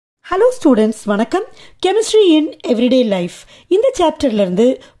Hello students, வணக்கம். Chemistry in Everyday Life. இந்த சாப்டர்ல இருந்து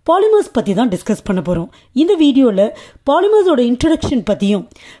polymers பத்தி தான் டிஸ்கஸ் பண்ண போறோம். இந்த வீடியோல polymers ஓட இன்ட்ரோடக்ஷன் பத்தியும்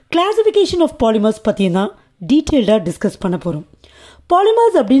classification of polymers பத்தியும் தான் டீடைலா டிஸ்கஸ் பண்ண போறோம்.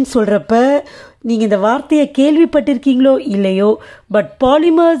 polymers அப்படினு சொல்றப்ப நீங்க இந்த வார்த்தையை கேள்விப்பட்டிருக்கீங்களோ இல்லையோ, பட்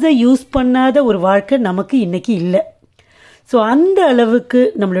polymers யூஸ் பண்ணாத ஒரு வாழ்க்கை நமக்கு இன்னைக்கு இல்ல. ஸோ அந்த அளவுக்கு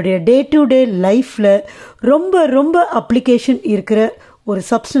நம்மளுடைய டே டு டே லைஃப்ல ரொம்ப அப்ளிகேஷன் இருக்கிற ஒரு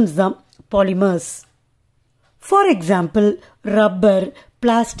சப்ஸ்டன்ஸ் தான் polymers. For example rubber,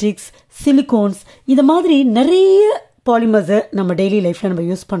 plastics, silicones, இந்த மாதிரி நிறைய பாலிமர்ஸை நம்ம டெய்லி லைஃப்பில் நம்ம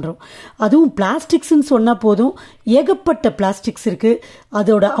யூஸ் பண்ணுறோம். அதுவும் பிளாஸ்டிக்ஸ்ன்னு சொன்னால் போதும், ஏகப்பட்ட பிளாஸ்டிக்ஸ் இருக்குது.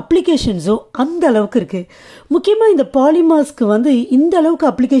 அதோட அப்ளிகேஷன்ஸும் அந்த அளவுக்கு இருக்குது. முக்கியமாக இந்த பாலிமர்ஸ்க்கு இந்த அளவுக்கு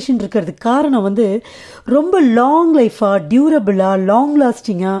அப்ளிகேஷன் இருக்கிறதுக்கு காரணம் ரொம்ப லாங் லைஃபாக, டியூரபிளாக, லாங்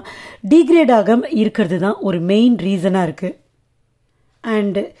லாஸ்டிங்காக, டீக்ரேட் ஆகாம இருக்கிறது தான் ஒரு மெயின் ரீசனாக இருக்குது.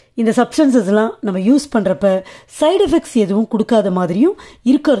 அண்ட் இந்த சப்ஸ்டன்சஸ்லாம் நம்ம யூஸ் பண்ணுறப்ப சைடு எஃபெக்ட்ஸ் எதுவும் கொடுக்காத மாதிரியும்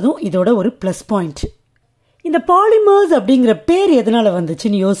இருக்கிறதும் இதோட ஒரு ப்ளஸ் பாயிண்ட். இந்த பாலிமர்ஸ் அப்படிங்கிற பேர் எதனால்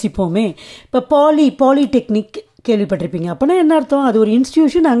வந்துச்சுன்னு யோசிப்போமே. இப்போ பாலிடெக்னிக் கேள்விப்பட்டிருப்பீங்க. அப்போனா என்ன அர்த்தம்? அது ஒரு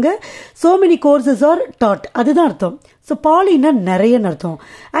இன்ஸ்டிடியூஷன், அங்கே so many courses are taught, அதுதான் அர்த்தம். ஸோ பாலின்னா நிறையன்னு அர்த்தம்.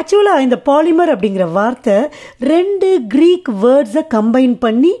 ஆக்சுவலாக இந்த பாலிமர் அப்படிங்கிற வார்த்தை 2 கிரீக் வேர்ட்ஸை கம்பைன்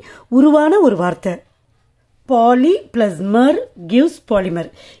பண்ணி உருவான ஒரு வார்த்தை. Poly plus மர் gives polymer.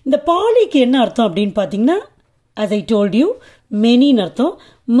 இந்த பாலிக்கு என்ன அர்த்தம் அப்படின்னு பார்த்தீங்கன்னா, as I told you, மெனின்னு அர்த்தம்.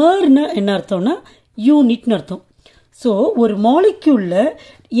 மர்னு என்ன அர்த்தம்னா யூனிட்னு அர்த்தம். ஸோ ஒரு மாலிக்யூல்ல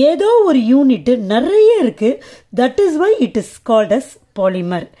ஏதோ ஒரு யூனிட் நிறைய இருக்கு. That is why it is called as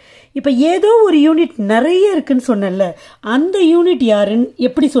polymer. இப்போ ஏதோ ஒரு யூனிட் நிறைய இருக்குன்னு சொன்னல, அந்த யூனிட் யாருன்னு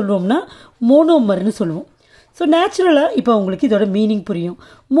எப்படி சொல்லுவோம்னா மோனோமர்னு சொல்லுவோம். ஸோ நேச்சுரலாக இப்போ உங்களுக்கு இதோட மீனிங் புரியும்.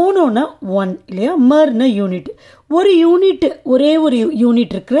 மோனோனா 1 இல்லையா, மர்னா யூனிட். ஒரு யூனிட், ஒரே ஒரு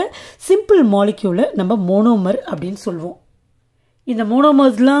யூனிட் இருக்கிற சிம்பிள் மாலிக்யூலை நம்ம மோனோமர் அப்படின்னு சொல்லுவோம். இந்த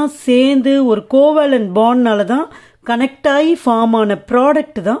மோனோமர்ஸ்லாம் சேர்ந்து ஒரு கோவேலன்ட் பாண்ட்னால தான் கனெக்ட் ஆகி ஃபார்ம் ஆன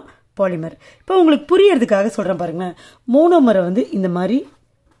ப்ராடக்ட் தான் பாலிமர். இப்போ உங்களுக்கு புரியறதுக்காக சொல்கிறேன் பாருங்களேன். மோனோமரை இந்த மாதிரி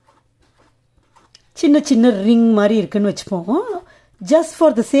சின்ன ரிங் மாதிரி இருக்குன்னு வச்சுப்போம். Just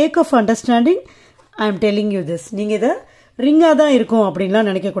for the sake of understanding I am telling you this. நீங்கள் இதை ரிங்காக தான் இருக்கும் அப்படின்லாம்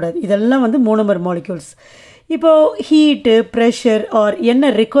நினைக்கக்கூடாது. இதெல்லாம் மோனோமர் மாலிக்யூல்ஸ். இப்போ ஹீட்டு, ப்ரெஷர் ஆர் என்ன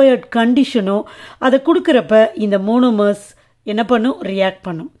ரிக்வயர்ட் கண்டிஷனோ அதை கொடுக்குறப்ப இந்த மோனோமர்ஸ் என்ன பண்ணும்? ரியாக்ட்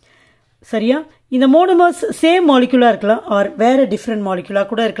பண்ணும். சரியா? இந்த மோனோமர்ஸ் சேம் மாலிகுலாக இருக்கலாம், ஆர் வேறு டிஃப்ரெண்ட் மாலிகுலாக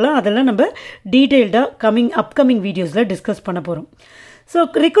கூட இருக்கலாம். அதெல்லாம் நம்ம டீட்டெயில்டாக அப்கமிங் வீடியோஸில் டிஸ்கஸ் பண்ண போகிறோம். ஸோ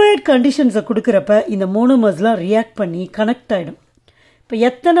ரிக்வயர்ட் கண்டிஷன்ஸை கொடுக்குறப்ப இந்த மோனோமர்ஸ்லாம் ரியாக்ட் பண்ணி கனெக்ட் ஆகிடும். இப்போ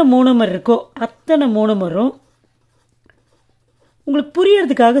எத்தனை மோனோமர் இருக்கோ அத்தனை மோனோமரும் உங்களுக்கு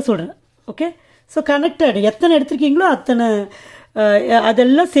புரியறதுக்காக சொல்கிறேன். ஓகே, ஸோ கனெக்ட் ஆகிடும். எத்தனை எடுத்திருக்கீங்களோ அத்தனை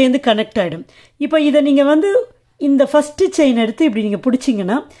அதெல்லாம் சேர்ந்து கனெக்ட் ஆகிடும். இப்போ இதை நீங்கள் இந்த ஃபஸ்ட்டு செயின் எடுத்து இப்படி நீங்கள்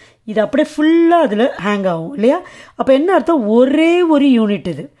பிடிச்சிங்கன்னா இது அப்படியே ஃபுல்லாக அதில் ஹேங் ஆகும் இல்லையா? அப்போ என்ன அர்த்தம்? ஒரே ஒரு யூனிட்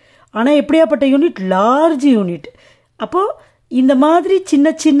இது. ஆனால் எப்படியாப்பட்ட யூனிட்? Large unit. அப்போது இந்த மாதிரி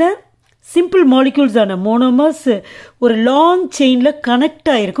சின்ன சிம்பிள் மாலிக்யூல்ஸான மோனோமர்ஸ் ஒரு லாங் செயினில் கனெக்ட்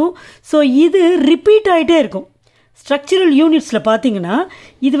ஆகிருக்கும். ஸோ இது ரிப்பீட் ஆகிட்டே இருக்கும். ஸ்ட்ரக்சரல் யூனிட்ஸில் பார்த்தீங்கன்னா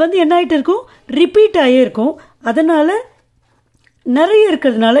இது என்ன ஆகிட்டு இருக்கும்? ரிப்பீட் ஆகியே இருக்கும். அதனால் நிறைய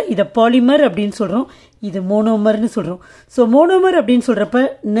இருக்கிறதுனால இதை பாலிமர் அப்படின்னு சொல்கிறோம், இது மோனோமர்னு சொல்கிறோம். ஸோ மோனோமர் அப்படின்னு சொல்கிறப்ப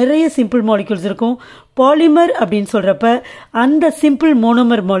நிறைய சிம்பிள் மாலிக்யூல்ஸ் இருக்கும். பாலிமர் அப்படின்னு சொல்கிறப்ப அந்த சிம்பிள்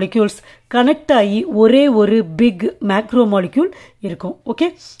மோனோமர் மாலிக்யூல்ஸ் கனெக்ட் ஆகி ஒரே ஒரு பிக் மேக்ரோ மாலிக்யூல் இருக்கும். ஓகே,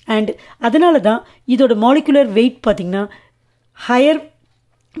 அண்ட் அதனால தான் இதோட மாலிகுலர் வெயிட் பார்த்தீங்கன்னா ஹையர்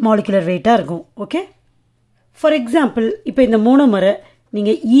மாலிகுலர் வெயிட்டாக இருக்கும். ஓகே, ஃபார் எக்ஸாம்பிள் இப்போ இந்த மோனோமரை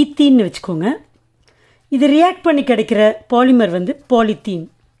நீங்கள் ஈத்தீன்னு வச்சுக்கோங்க. இது ரியாக்ட் பண்ணி கிடைக்கிற பாலிமர் பாலித்தீன்.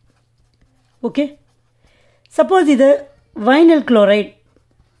 ஓகே, சப்போஸ் இது வைனைல் குளோரைட்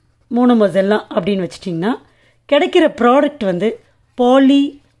மோனோமர்ஸ் எல்லாம் அப்படின்னு வச்சிட்டிங்கன்னா கிடைக்கிற ப்ராடக்ட் பாலி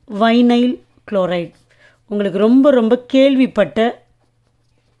வைனைல் குளோரைட். உங்களுக்கு ரொம்ப கேள்விப்பட்ட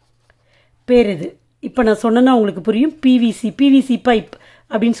பேர் இது. இப்போ நான் சொன்னேன்னா உங்களுக்கு புரியும். பிவிசி பைப்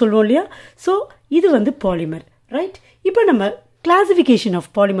அப்படின்னு சொல்லுவோம் இல்லையா? ஸோ இது பாலிமர், ரைட்? இப்போ நம்ம கிளாசிஃபிகேஷன்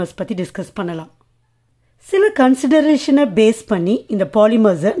ஆஃப் பாலிமர்ஸ் பற்றி டிஸ்கஸ் பண்ணலாம். சில கன்சிடரேஷனை பேஸ் பண்ணி இந்த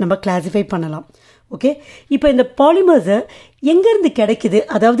பாலிமர்ஸை நம்ம கிளாசிஃபை பண்ணலாம். ஓகே, இப்போ இந்த பாலிமர்ஸை எங்கேருந்து கிடைக்குது,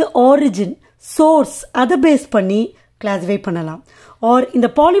 அதாவது ஆரிஜின், சோர்ஸ், அதை பேஸ் பண்ணி கிளாசிஃபை பண்ணலாம். ஆர் இந்த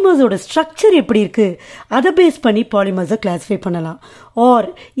பாலிமர்ஸோட ஸ்ட்ரக்சர் எப்படி இருக்குது அதை பேஸ் பண்ணி பாலிமர்ஸை கிளாசிஃபை பண்ணலாம். ஆர்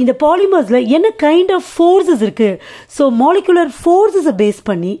இந்த பாலிமர்ஸில் என்ன கைண்ட் ஆஃப் ஃபோர்ஸஸ் இருக்குது, ஸோ மாலிகுலர் ஃபோர்ஸஸை பேஸ்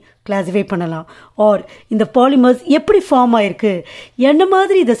பண்ணி கிளாஸிஃபை பண்ணலாம். ஆர் இந்த பாலிமர்ஸ் எப்படி ஃபார்ம் ஆயிருக்கு, என்ன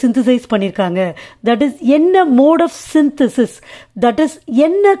மாதிரி இதை சிந்தசைஸ் பண்ணியிருக்காங்க, தட் இஸ் என்ன mode of synthesis, that is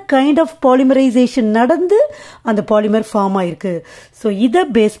என்ன கைண்ட் ஆஃப் பாலிமரைசேஷன் நடந்து அந்த பாலிமர் ஃபார்ம் ஆயிருக்கு. ஸோ இதை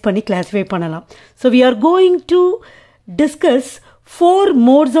பேஸ் பண்ணி கிளாஸிஃபை பண்ணலாம். So we are going to discuss 4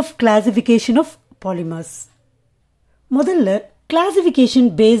 modes of classification of polymers. முதல்ல கிளாசிஃபிகேஷன்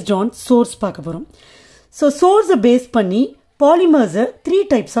பேஸ்ட் ஆன் சோர்ஸ் பார்க்க போகிறோம். ஸோ சோர்ஸை பேஸ் பண்ணி பாலிமர்ஸை 3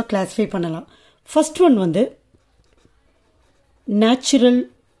 டைப்ஸாக கிளாஸிஃபை பண்ணலாம். ஃபர்ஸ்ட் ஒன் வந்து நேச்சுரல்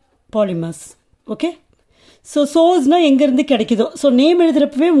பாலிமர்ஸ். ஓகே, ஸோ சோர்ஸ்னால் எங்கேருந்து கிடைக்குதோ, ஸோ நேம்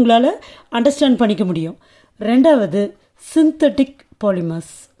எழுதுகிறப்பவே உங்களால் அண்டர்ஸ்டாண்ட் பண்ணிக்க முடியும். ரெண்டாவது synthetic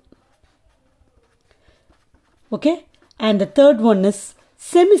polymers. Okay, and the third one is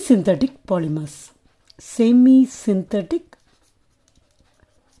semi-synthetic polymers. Semi-synthetic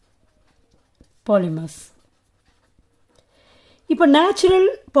polymers. இப்போ நேச்சுரல்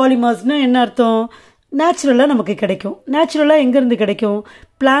பாலிமர்ஸ்னால் என்ன அர்த்தம்? நேச்சுரலாக நமக்கு கிடைக்கும். நேச்சுரலாக எங்கேருந்து கிடைக்கும்?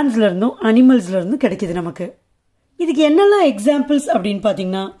 பிளான்ஸ்லேருந்தும் அனிமல்ஸ்லேருந்தும் கிடைக்கிது நமக்கு. இதுக்கு என்னெல்லாம் எக்ஸாம்பிள்ஸ் அப்படின்னு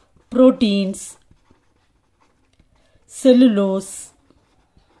பார்த்தீங்கன்னா proteins, cellulose,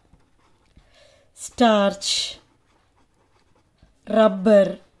 starch,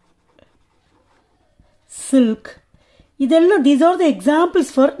 rubber, silk, இதெல்லாம் these are the examples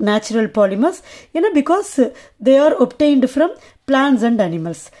for natural polymers. ஏன்னா because they are obtained from plants and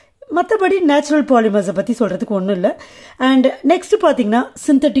animals. மற்றபடி நேச்சுரல் பாலிமர்ஸை பற்றி சொல்கிறதுக்கு ஒன்றும் இல்லை. அண்ட் நெக்ஸ்ட் பார்த்தீங்கன்னா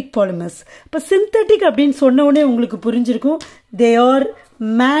சிந்தட்டிக் பாலிமர்ஸ். இப்போ சிந்தட்டிக் அப்படின்னு சொன்ன உடனே உங்களுக்கு புரிஞ்சிருக்கும், they are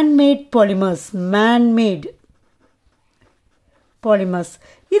man-made polymers. Man-made polymers.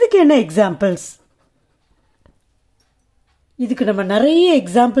 இதுக்கு என்ன எக்ஸாம்பிள்ஸ்? இதுக்கு நம்ம நிறைய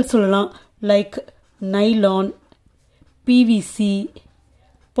எக்ஸாம்பிள் சொல்லலாம். Like nylon, PVC,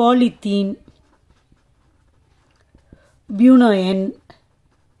 polythene, பியூனாயன்,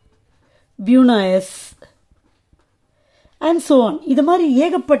 பியூனாயஸ் and so on. இது மாதிரி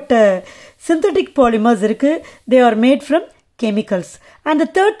ஏகப்பட்ட சிந்தட்டிக் பாலிமர்ஸ் இருக்கு. They are mat from chemicals. And the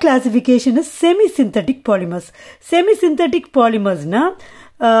third classification is semi-synthetic polymers. Semi-synthetic polymers na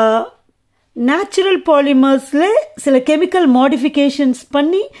natural polymers-ல சில chemical modifications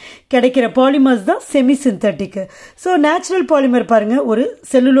பண்ணி கிடைக்கிற polymers தான் semi-synthetic. So natural polymer பாருங்க ஒரு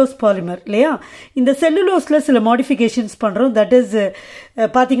cellulose polymer இல்லையா? இந்த cellulose-ல சில modifications பண்றோம். That is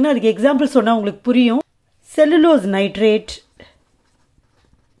பாத்தீங்கன்னா அதுக்கு example சொன்னா உங்களுக்கு புரியும். Cellulose nitrate,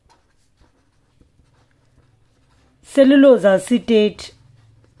 cellulose acetate,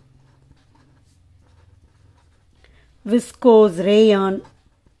 viscose, rayon,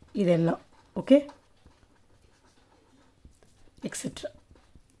 இதெல்லாம் okay, etc.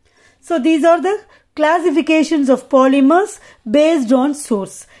 So these are the classifications of polymers based on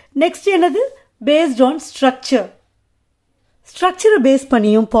source. Next என்னது? Based on structure. Structure based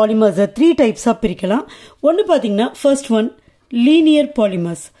பண்ணியும் polymers 3 types பிரிக்கலாம். ஒன்று பார்த்தீங்கன்னா first one linear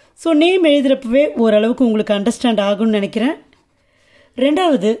polymers. So name எழுதுறப்பவே ஓரளவுக்கு உங்களுக்கு understand ஆகும்னு நினைக்கிறேன்.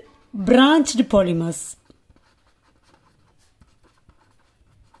 ரெண்டாவது branched polymers.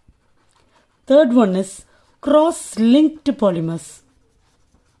 Third one is cross linked polymers.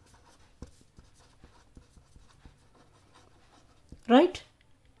 Right,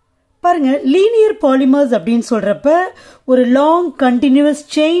 பாருங்க, லீனியர் பாலிமர்ஸ் அப்படின்னு சொல்றப்ப ஒரு லாங் கண்டினியூஸ்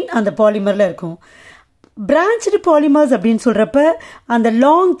செயின் அந்த பாலிமர்ல இருக்கும். பிரான்ச்டு பாலிமர்ஸ் அப்படின்னு சொல்றப்ப அந்த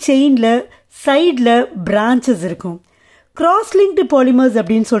லாங் செயின்ல சைட்ல பிரான்ச்சஸ் இருக்கும். கிராஸ் லிங்க்டு பாலிமர்ஸ்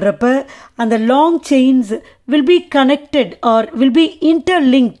அப்படின்னு சொல்றப்ப அந்த long chains will be connected R will be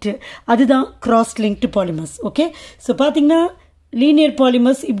interlinked. அதுதான் cross linked polymers. Okay, so பார்த்தீங்கன்னா லீனியர்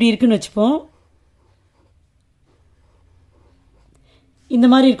பாலிமர்ஸ் இப்படி இருக்குன்னு வச்சுப்போம். இந்த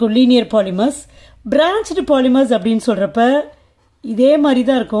மாதிரி இருக்கும் லீனியர் பாலிமர்ஸ். பிரான்ச்டு பாலிமர்ஸ் அப்படின்னு சொல்றப்ப இதே மாதிரி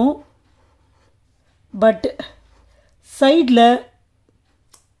தான் இருக்கும், பட் சைடில்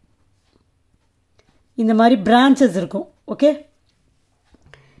இந்த மாதிரி பிரான்ச்சஸ் இருக்கும். ஓகே,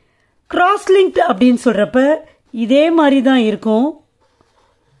 கிராஸ் லிங்க்ட் அப்படின்னு சொல்றப்ப இதே மாதிரி தான் இருக்கும்.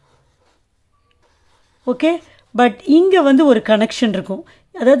 ஓகே, பட் இங்க வந்து ஒரு கனெக்ஷன் இருக்கும்.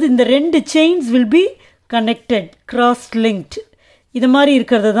 அதாவது இந்த ரெண்டு chains will be connected, cross linked. இது மாதிரி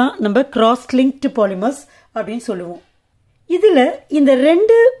இருக்கிறது தான் நம்ம கிராஸ் லிங்க்டு பாலிமர்ஸ் அப்படின்னு சொல்லுவோம். இதில் இந்த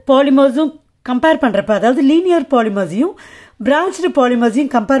ரெண்டு பாலிமர்ஸும் கம்பேர் பண்ணுறப்ப, அதாவது லீனியர் பாலிமர்ஸையும் பிரான்ச்டு பாலிமர்ஸையும்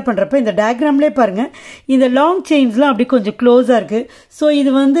கம்பேர் பண்ணுறப்ப இந்த டயக்ராம்லேயே பாருங்கள், இந்த லாங் செயின்ஸ்லாம் அப்படி கொஞ்சம் க்ளோஸாக இருக்குது. ஸோ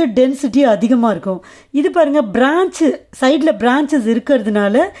இது வந்து டென்சிட்டி அதிகமாக இருக்கும். இது பாருங்கள், பிரான்ச்சு சைடில் பிரான்ச்சஸ்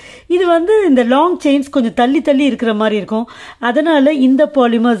இருக்கிறதுனால இது வந்து இந்த லாங் செயின்ஸ் கொஞ்சம் தள்ளி தள்ளி இருக்கிற மாதிரி இருக்கும். அதனால் இந்த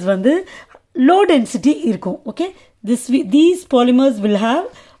பாலிமர்ஸ் வந்து லோ டென்சிட்டி இருக்கும். Okay, these polymers will have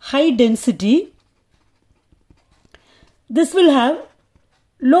high density. This will have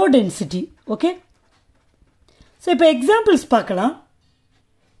low density. Okay. So இப்போ எக்ஸாம்பிள்ஸ் பார்க்கலாம்.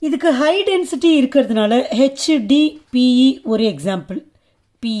 இதுக்கு ஹை டென்சிட்டி இருக்கிறதுனால HDPE ஒரு example.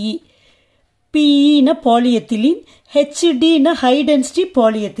 PE polyethylene, HD high density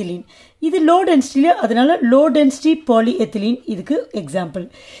polyethylene. இது லோ டென்சிட்டியில், அதனால லோ டென்சிட்டி பாலிஎத்திலீன் இதுக்கு example.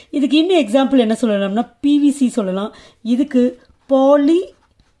 இதுக்கு இன்னும் எக்ஸாம்பிள் என்ன சொல்லலாம்னா PVC சொல்லலாம். இதுக்கு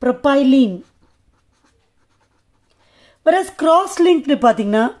பாலிப்ரொபைலீன். whereas cross linked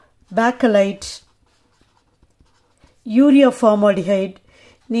பார்த்தீங்கன்னா பேக்கலைட், யூரியா ஃபார்மால்டிஹைட்.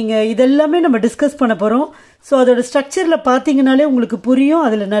 நீங்கள் இதெல்லாமே நம்ம டிஸ்கஸ் பண்ண போகிறோம். ஸோ அதோட ஸ்ட்ரக்சரில் பார்த்தீங்கனாலே உங்களுக்கு புரியும்,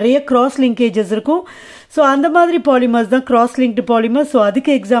 அதில் நிறைய கிராஸ் லிங்கேஜஸ் இருக்கும். ஸோ அந்த மாதிரி பாலிமர்ஸ் தான் கிராஸ் லிங்க்டு பாலிமர். ஸோ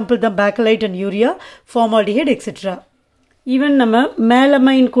அதுக்கு எக்ஸாம்பிள் தான் bakelite and urea formaldehyde etcetera. Even நம்ம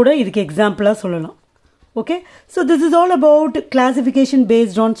மேலமைன் கூட இதுக்கு எக்ஸாம்பிளாக சொல்லலாம். Okay, so this is all about classification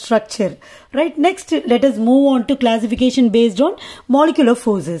based on structure. Right, next let us move on to classification based on molecular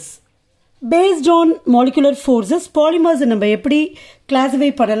forces. Based on molecular forces, polymers நம்ம எப்படி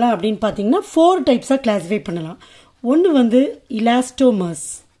classify பண்ணலாம் அப்படின்னு பார்த்தீங்கன்னா 4 types classify பண்ணலாம். ஒன்று வந்து elastomers.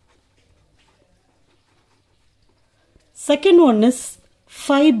 Second one is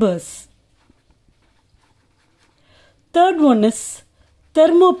fibers. Third one is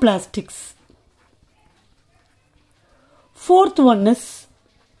thermoplastics. Fourth one is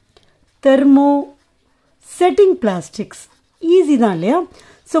thermosetting plastics. Easy தான் இல்லையா?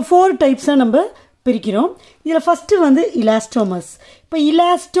 ஸோ 4 டைப்ஸாக நம்ம பிரிக்கிறோம். இதில் ஃபஸ்ட்டு வந்து இலாஸ்டோமர்ஸ். இப்போ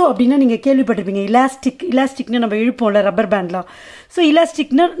இலாஸ்டோ அப்படின்னா நீங்கள் கேள்விப்பட்டிருப்பீங்க. இலாஸ்டிக்னா நம்ம இழுப்போம்ல ரப்பர் பேண்ட்லாம். ஸோ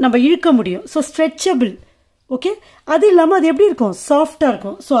இலாஸ்டிக்னா நம்ம இழுக்க முடியும். So stretchable. ஓகே, அது இல்லாமல் அது எப்படி இருக்கும்? சாஃப்டாக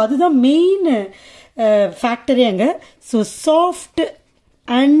இருக்கும். ஸோ அதுதான் மெயின் ஃபேக்டரே அங்கே. ஸோ சாஃப்ட்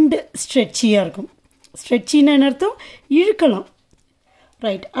அண்ட் ஸ்ட்ரெச்சியாக இருக்கும். ஸ்ட்ரெச்சின்னா என்ன அர்த்தம்? இழுக்கலாம்.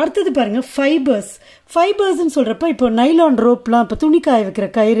 ரைட், அடுத்தது பாருங்கள் ஃபைபர்ஸ்ன்னு சொல்கிறப்ப இப்போ நைலான் ரோப்லாம், இப்போ துணி காய வைக்கிற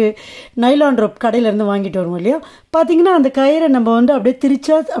கயிறு நைலான் ரோப் கடையிலேருந்து வாங்கிட்டு வருவோம் இல்லையா? பார்த்தீங்கன்னா அந்த கயிறை நம்ம வந்து அப்படியே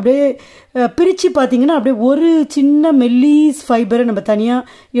திரிச்சா அப்படியே பிரித்து பார்த்தீங்கன்னா அப்படியே ஒரு சின்ன மெல்லிஸ் ஃபைபரை நம்ம தனியாக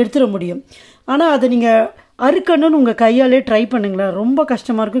எடுத்துட முடியும். ஆனால் அதை நீங்கள் அறுக்கணும்னு உங்கள் கையாலே ட்ரை பண்ணுங்களேன், ரொம்ப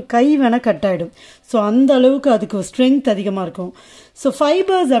கஷ்டமாக இருக்கும். கை வேணால் கட் ஆகிடும். ஸோ அந்த அளவுக்கு அதுக்கு ஸ்ட்ரென்த் அதிகமாக இருக்கும். ஸோ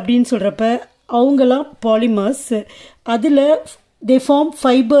ஃபைபர்ஸ் அப்படின்னு சொல்கிறப்ப அவங்களாம் பாலிமர்ஸ். அதில் தே ஃபார்ம்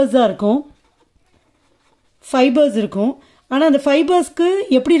ஃபைபர்ஸாக இருக்கும், ஃபைபர்ஸ் இருக்கும். ஆனால் அந்த ஃபைபர்ஸ்க்கு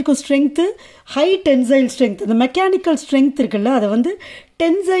எப்படி இருக்கும் ஸ்ட்ரென்த்து? High tensile strength. அந்த மெக்கானிக்கல் ஸ்ட்ரென்த் இருக்குல்ல, அதை வந்து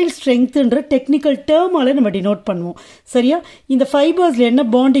டென்சைல் ஸ்ட்ரென்த்துன்ற டெக்னிக்கல் டேர்மால் நம்ம டினோட் பண்ணுவோம். சரியா? இந்த ஃபைபர்ஸில் என்ன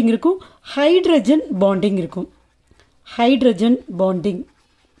பாண்டிங் இருக்கும்? ஹைட்ரஜன் பாண்டிங் இருக்கும். Hydrogen bonding.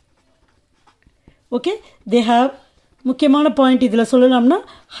 Okay, they have முக்கியமான பாயிண்ட் இதில் சொல்லலாம்னா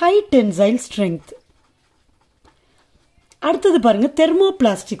ஹை டென்சைல் ஸ்ட்ரென்த். அடுத்தது பாருங்கள்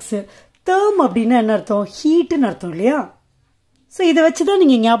தெர்மோபிளாஸ்டிக்ஸு. தேர்ம் அப்படின்னா என்ன அர்த்தம்? ஹீட்டுன்னு அர்த்தம் இல்லையா? ஸோ இதை வச்சு தான்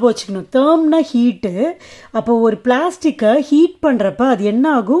நீங்கள் ஞாபகம் வச்சுக்கணும். தேர்ம்னா ஹீட்டு. அப்போ ஒரு பிளாஸ்டிக்கை ஹீட் பண்ணுறப்ப அது என்ன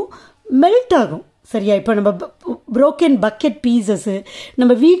ஆகும்? மெல்ட் ஆகும். சரியா? இப்போ நம்ம ப்ரோக்கன் பக்கெட் பீசஸ்ஸு,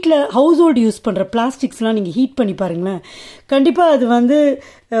 நம்ம வீட்டில் ஹவுஸ் ஹோல்டு யூஸ் பண்ணுற பிளாஸ்டிக்ஸ்லாம் நீங்கள் ஹீட் பண்ணி பாருங்களேன், கண்டிப்பாக அது வந்து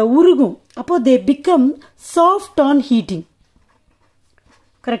உருகும். அப்போது they become soft on heating.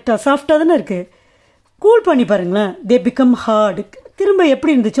 கரெக்டாக சாஃப்டாக தானே இருக்குது. கூல் பண்ணி பாருங்களேன், தே பிகம் ஹார்டு. திரும்ப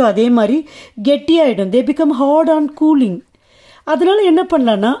எப்படி இருந்துச்சோ அதே மாதிரி கெட்டியாகிடும். They become heart on cooling. அதனால என்ன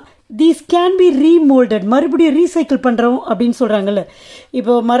பண்ணலான்னா தீஸ் கேன் பி ரீமோல்டட். மறுபடியும் ரீசைக்கிள் பண்ணுறோம் அப்படின்னு சொல்கிறாங்கல்ல.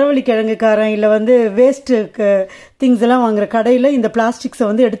 இப்போ மரவள்ளி கிழங்குக்காரன் இல்லை வந்து வேஸ்ட்டு திங்ஸ் எல்லாம் வாங்குகிற கடையில் இந்த பிளாஸ்டிக்ஸை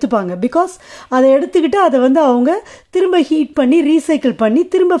வந்து எடுத்துப்பாங்க. பிகாஸ் அதை எடுத்துக்கிட்டு அதை வந்து அவங்க திரும்ப ஹீட் பண்ணி ரீசைக்கிள் பண்ணி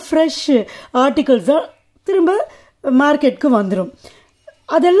திரும்ப ஃப்ரெஷ் ஆர்டிகல்ஸாக திரும்ப மார்க்கெட்டுக்கு வந்துடும்.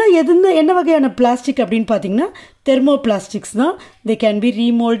 அதெல்லாம் என்ன வகையான பிளாஸ்டிக் அப்படின்னு பார்த்தீங்கன்னா தெர்மோ பிளாஸ்டிக்ஸ் தான். They can be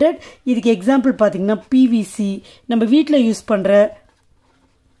remoulded. இதுக்கு எக்ஸாம்பிள் பார்த்தீங்கன்னா PVC, நம்ம வீட்டில் யூஸ் பண்ணுற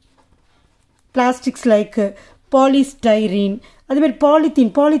பிளாஸ்டிக்ஸ் லைக் பாலிஸ்டைரீன், அதுமாதிரி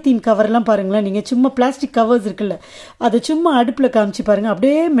பாலித்தீன் கவர்லாம் பாருங்களேன். நீங்கள் சும்மா பிளாஸ்டிக் கவர்ஸ் இருக்குல்ல, அதை சும்மா அடுப்பில் காமிச்சு பாருங்கள்,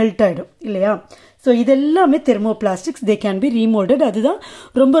 அப்படியே மெல்ட் ஆகிடும் இல்லையா? ஸோ இதெல்லாமே thermo plastics. They can be remoulded. அதுதான்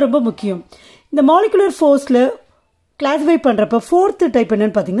ரொம்ப ரொம்ப முக்கியம். இந்த மாலிகுலர் ஃபோர்ஸில் கிளாஸிஃபை பண்ணுறப்ப 4th டைப்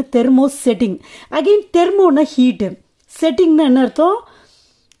என்னன்னு பார்த்தீங்கன்னா தெர்மோசெட்டிங். அகெயின் தெர்மோனா ஹீட்டு, செட்டிங்னா என்ன அர்த்தம்?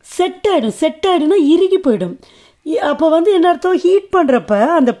 செட் ஆகிடும்னா இறுகி போயிடும். அப்போ வந்து என்ன அர்த்தம்? ஹீட் பண்ணுறப்ப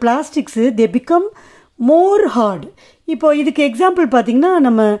அந்த plastics they become more heart. இப்போ இதுக்கு எக்ஸாம்பிள் பார்த்தீங்கன்னா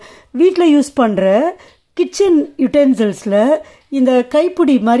நம்ம வீட்டில் யூஸ் பண்ணுற கிச்சன் யுட்டென்சில்ஸில் இந்த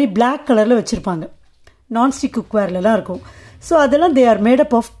கைப்பிடி மாதிரி பிளாக் கலரில் வச்சுருப்பாங்க, நான்ஸ்டிக் குக்வேர்லாம் இருக்கும். ஸோ அதெல்லாம் they are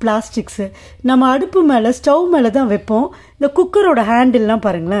made up of plastics. நம்ம அடுப்பு மேலே ஸ்டவ் மேலே தான் வைப்போம். இந்த குக்கரோட ஹேண்டில்லாம்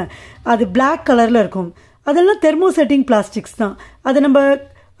பாருங்களேன், அது பிளாக் கலரில் இருக்கும். அதெல்லாம் தெர்மோசெட்டிங் பிளாஸ்டிக்ஸ் தான். அதை நம்ம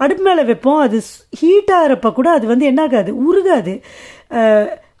அடுப்பு மேலே வைப்போம், அது ஹீட் ஆகிறப்ப கூட அது வந்து என்ன ஆகாது? உருகாது.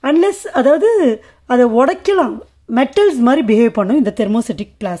 அன்லெஸ் அதாவது அதை உடைக்கலாம், மெட்டல்ஸ் மாதிரி பிஹேவ் பண்ணும் இந்த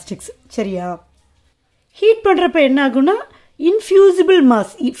தெர்மோசெட்டிக் பிளாஸ்டிக்ஸ். சரியா? ஹீட் பண்ணுறப்ப என்ன ஆகும்னா இன்ஃபியூசிபிள்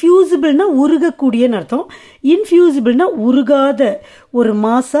மாஸ், ஃபியூசிபிள்னா உருகக்கூடியன்னு அர்த்தம், இன்ஃபியூசிபிள்னா உருகாத ஒரு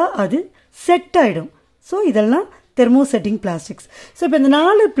மாஸாக அது செட் ஆகிடும். ஸோ இதெல்லாம் தெர்மோசெட்டிங் பிளாஸ்டிக்ஸ். ஸோ இப்போ இந்த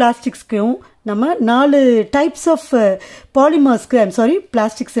 4 பிளாஸ்டிக்ஸ்க்கும் நம்ம 4 டைப்ஸ் ஆஃப் பாலிமர்ஸ்க்கு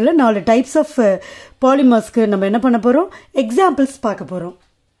பிளாஸ்டிக்ஸில் 4 டைப்ஸ் ஆஃப் பாலிமர்ஸ்க்கு நம்ம என்ன பண்ண போகிறோம், எக்ஸாம்பிள்ஸ் பார்க்க போகிறோம்.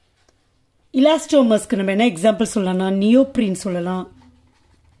 இலாஸ்டோமர்ஸ்க்கு நம்ம என்ன எக்ஸாம்பிள் சொல்லலாம்னா நியோப்ரின் சொல்லலாம்,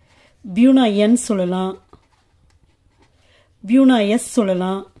 பியூனா என் சொல்லலாம், பியூனா எஸ்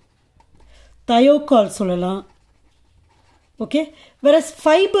சொல்லலாம், தயோகால் சொல்லலாம். ஓகே. வேற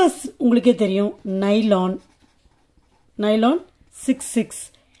ஃபைபர்ஸ் உங்களுக்கே தெரியும், நைலான் 66,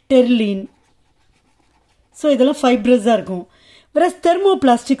 டெர்லின். ஸோ இதெல்லாம் ஃபைப்ரஸாக இருக்கும். வேற தெர்மோ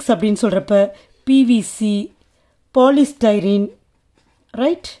பிளாஸ்டிக்ஸ் அப்படின்னு சொல்கிறப்ப பிவிசி, பாலிஸ்டைரின்,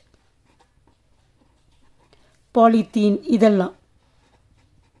 ரைட், பாலித்தீன் இதெல்லாம்.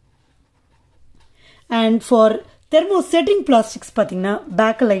 அண்ட் ஃபார் தெர்மோசெட்டிங் பிளாஸ்டிக்ஸ் பார்த்தீங்கன்னா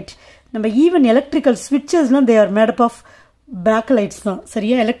பேக்கலைட். நம்ம even electrical ஸ்விட்சஸ்லாம் they are made up of பேக்கலைட்ஸ் தான்.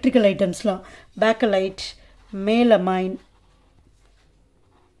 சரியா? எலக்ட்ரிக்கல் ஐட்டம்ஸ்லாம் பேக்கலைட், மேலமைன்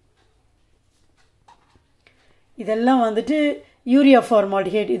இதெல்லாம் வந்துட்டு யூரியா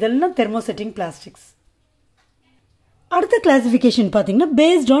ஃபார்மால்டிஹைட் இதெல்லாம் தெர்மோசெட்டிங் பிளாஸ்டிக்ஸ். அடுத்த கிளாசிஃபிகேஷன் பார்த்தீங்கன்னா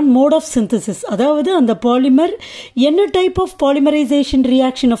based on mode of synthesis, அதாவது அந்த பாலிமர் என்ன டைப் ஆஃப் பாலிமரைசேஷன்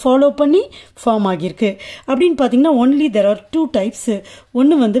ரியாக்ஷனை ஃபாலோ பண்ணி ஃபார்ம் ஆகியிருக்கு அப்படின்னு பார்த்தீங்கன்னா ஒன்லி தெர் ஆர் 2 டைப்ஸ்.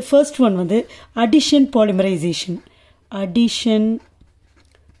 ஒன்று first one addition polymerisation.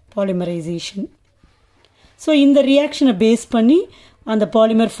 So இந்த ரியாக்ஷனை பேஸ் பண்ணி அந்த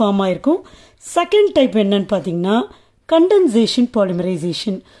பாலிமர் ஃபார்ம் ஆகிருக்கும். செகண்ட் டைப் என்னன்னு பார்த்தீங்கன்னா condensation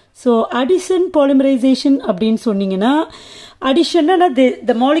polymerisation. So addition polymerisation அப்படின்னு சொன்னீங்கன்னா அடிஷன்னா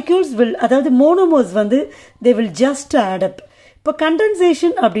த மாலிக்யூல்ஸ் வில், அதாவது monomers they will just add up. இப்போ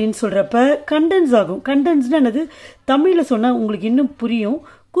கண்டென்சேஷன் அப்படின்னு சொல்கிறப்ப கண்டென்ஸ் ஆகும். கண்டென்ஸ்னா என்னது, தமிழில் சொன்னால் உங்களுக்கு இன்னும் புரியும்,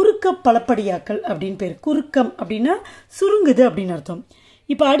 குறுக்க பலப்படியாக்கல் அப்படின்னு பேர். குறுக்கம் அப்படின்னா சுருங்குது அப்படின்னு அர்த்தம்.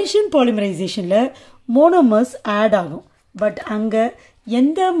 இப்போ அடிஷன் பாலிமரைசேஷனில் மோனோமர்ஸ் ஆட் ஆகும், பட் அங்கே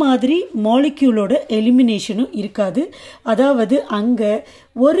எந்த மாதிரி மாலிக்யூலோட எலிமினேஷனும் இருக்காது. அதாவது அங்கே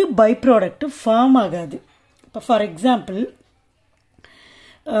ஒரு பை ப்ராடக்ட்டும் ஃபார்ம் ஆகாது. இப்போ ஃபார் எக்ஸாம்பிள்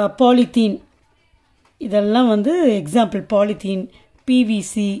பாலித்தீன் இதெல்லாம் example polythene,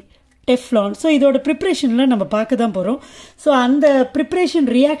 PVC, Teflon. So இதோட ப்ரிப்ரேஷனில் நம்ம பார்க்க தான் போகிறோம். ஸோ அந்த ப்ரிப்ரேஷன்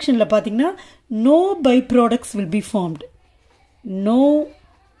ரியாக்ஷனில் பார்த்தீங்கன்னா no by products will be formed. No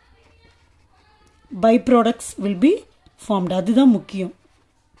by products will be formed. அதுதான் முக்கியம்.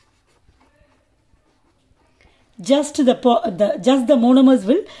 just the monomers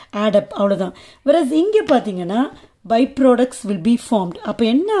will add up, அவ்வளோதான். whereas இங்கே பார்த்தீங்கன்னா by products will be formed. அப்போ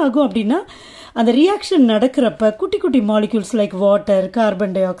என்ன ஆகும் அப்படின்னா அந்த ரியாக்ஷன் நடக்கிறப்ப குட்டி குட்டி molecules like water,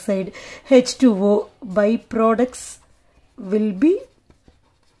 carbon di oxide, H2O by products will be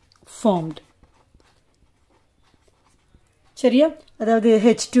formed. சரியா? அதாவது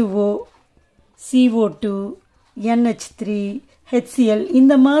H2O, CO2, NH3, HCl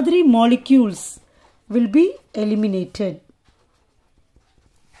இந்த மாதிரி molecules will be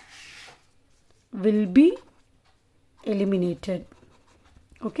eliminated.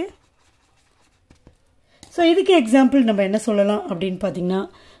 Okay. So இதுக்கு எக்ஸாம்பிள் நம்ம என்ன சொல்லலாம் அப்படின்னு பார்த்தீங்கன்னா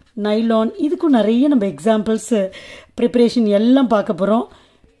நைலான். இதுக்கும் நிறைய நம்ம எக்ஸாம்பிள்ஸ் ப்ரிப்பரேஷன் எல்லாம் பார்க்க போகிறோம்.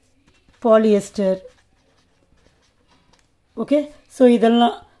 பாலியஸ்டர். ஓகே. ஸோ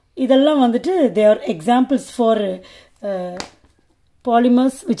இதெல்லாம் they are examples for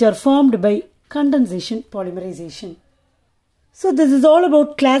polymers which are formed by condensation polymerization. So this is all about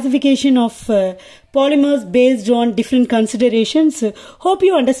classification of polymers based on different considerations. Hope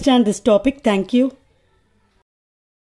you understand this topic. Thank you.